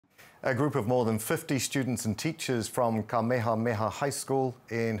A group of more than 50 students and teachers from Kamehameha High School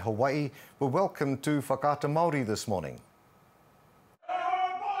in Hawaii were welcomed to Whakaata Māori this morning.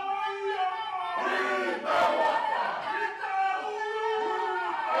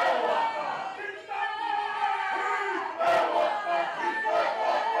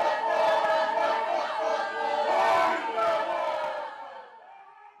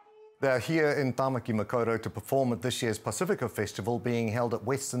 They're here in Tāmaki Makaurau to perform at this year's Pasifika Festival being held at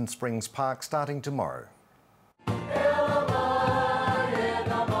Western Springs Park starting tomorrow.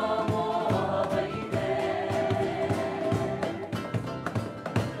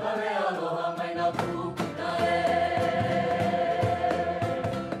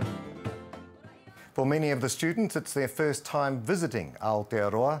 For many of the students, it's their first time visiting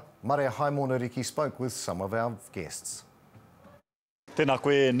Aotearoa. Marea Haimonariki spoke with some of our guests. Tēnā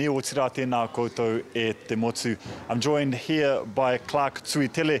koe, ni o tira tēnā koutou e te motu. I'm joined here by Clark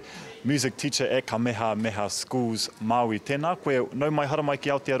Tuitele, music teacher at Kamehameha Schools, Maui. Tēnā koe, nau mai hara mai ki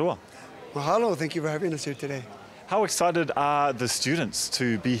Aotearoa. Mahalo, thank you for having us here today. How excited are the students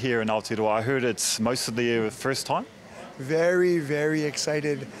to be here in Aotearoa? I heard it's most of the first time? Very, very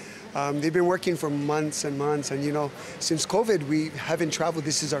excited. They've been working for months and months, and you know, since COVID, we haven't traveled.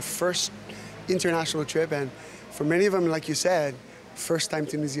 This is our first international trip, and for many of them, like you said, first time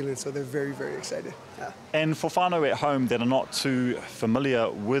to New Zealand, so they're very, very excited. Yeah. And for whānau at home that are not too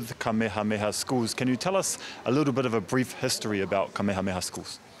familiar with Kamehameha Schools, can you tell us a little bit of a brief history about Kamehameha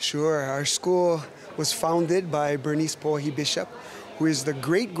Schools? Sure. Our school was founded by Bernice Poahi Bishop, who is the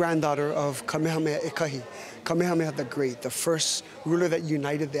great-granddaughter of Kamehameha Ekahi, Kamehameha the Great, the first ruler that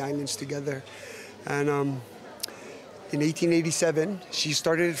united the islands together. And in 1887, she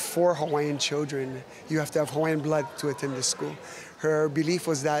started it for Hawaiian children. You have to have Hawaiian blood to attend this school. Her belief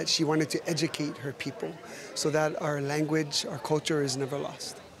was that she wanted to educate her people so that our language, our culture is never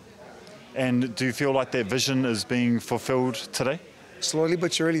lost. And do you feel like that vision is being fulfilled today? Slowly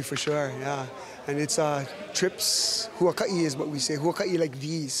but surely, for sure, yeah. And it's trips, huaka'i is what we say, huaka'i like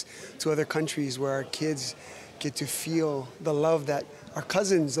these, to other countries where our kids get to feel the love that our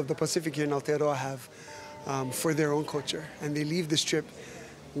cousins of the Pacific here in Aotearoa have for their own culture. And they leave this trip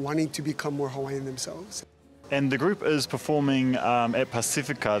wanting to become more Hawaiian themselves. And the group is performing at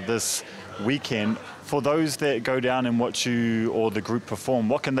Pasifika this weekend. For those that go down and watch you or the group perform,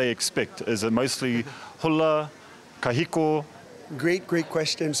 what can they expect? Is it mostly hula, kahiko? Great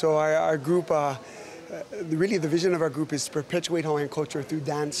question. So our group, really the vision of our group is to perpetuate Hawaiian culture through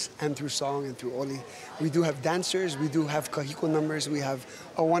dance and through song and through oli. We do have dancers, we do have kahiko numbers, we have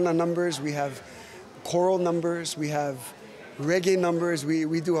awana numbers, we have choral numbers, we have reggae numbers.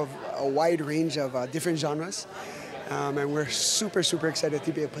 We do a wide range of different genres, and we're super excited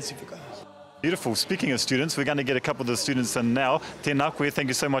to be at Pasifika. Beautiful. Speaking of students, we're going to get a couple of the students in now. Tēnā koe, thank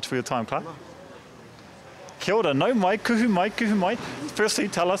you so much for your time, Clark. Kia ora, nau mai, kuhu mai. Firstly,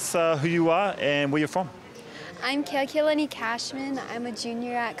 tell us who you are and where you're from. I'm Keakilani Cashman. I'm a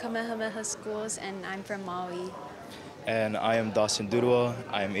junior at Kamehameha Schools, and I'm from Maui. And I am Dawson Dudua.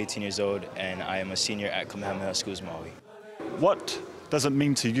 I am 18 years old, and I am a senior at Kamehameha Schools, Maui. What does it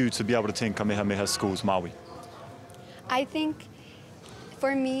mean to you to be able to attend Kamehameha Schools, Maui? I think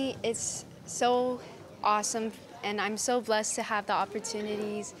for me it's so awesome, and I'm so blessed to have the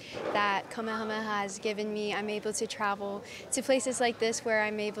opportunities that Kamehameha has given me. I'm able to travel to places like this where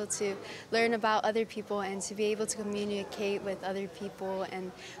I'm able to learn about other people and to be able to communicate with other people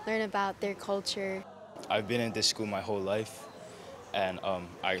and learn about their culture. I've been in this school my whole life, and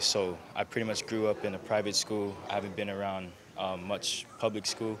I pretty much grew up in a private school. I haven't been around much public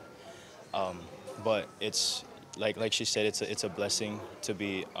school, but it's like she said, it's a blessing to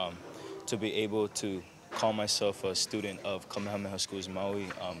be able to call myself a student of Kamehameha Schools Maui.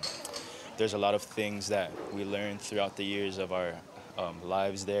 There's a lot of things that we learned throughout the years of our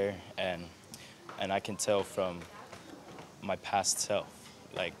lives there, and I can tell from my past self,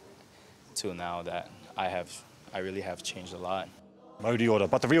 like till now, that I really have changed a lot. Mauri ora.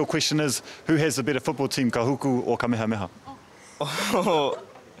 But the real question is, who has the better football team, Kahuku or Kamehameha?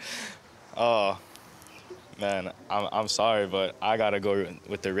 Oh, man, I'm sorry, but I gotta go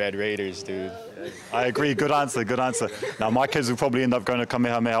with the Red Raiders, dude. I agree, good answer. Now, my kids will probably end up going to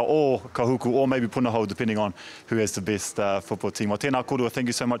Kamehameha or Kahuku or maybe Punahou, depending on who has the best football team. Well, tēnā korua, thank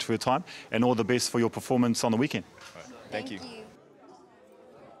you so much for your time and all the best for your performance on the weekend. Right. Thank you.